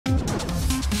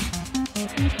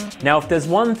Now, if there's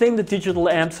one thing that digital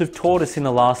amps have taught us in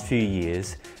the last few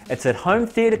years, it's that home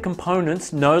theatre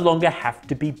components no longer have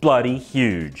to be bloody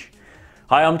huge.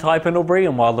 Hi, I'm Ty Pendlebury,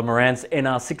 and while the Marantz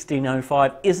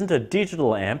NR1605 isn't a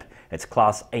digital amp, it's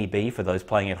Class AB for those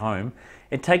playing at home,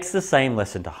 it takes the same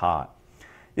lesson to heart.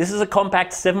 This is a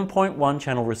compact 7.1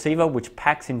 channel receiver which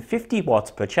packs in 50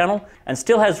 watts per channel and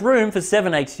still has room for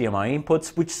 7 HDMI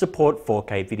inputs which support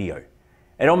 4K video.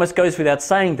 It almost goes without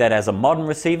saying that as a modern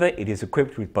receiver, it is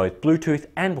equipped with both Bluetooth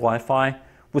and Wi-Fi,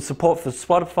 with support for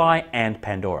Spotify and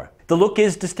Pandora. The look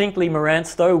is distinctly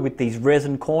Marantz though, with these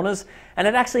resin corners, and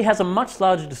it actually has a much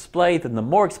larger display than the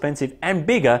more expensive and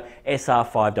bigger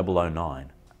SR5009.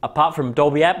 Apart from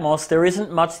Dolby Atmos, there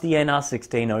isn't much the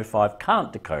NR1605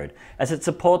 can't decode, as it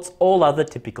supports all other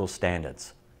typical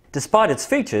standards. Despite its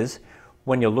features,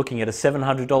 when you're looking at a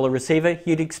 $700 receiver,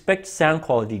 you'd expect sound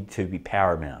quality to be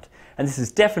paramount, and this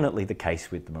is definitely the case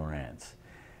with the Marantz.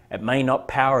 It may not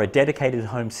power a dedicated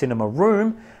home cinema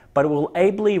room, but it will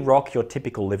ably rock your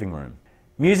typical living room.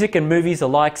 Music and movies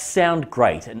alike sound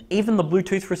great, and even the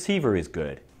Bluetooth receiver is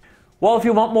good. While if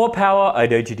you want more power,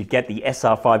 I'd urge you to get the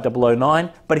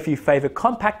SR5009, but if you favour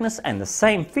compactness and the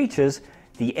same features,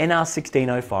 the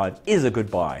NR1605 is a good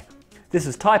buy. This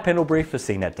is Ty Pendlebury for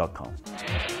CNET.com.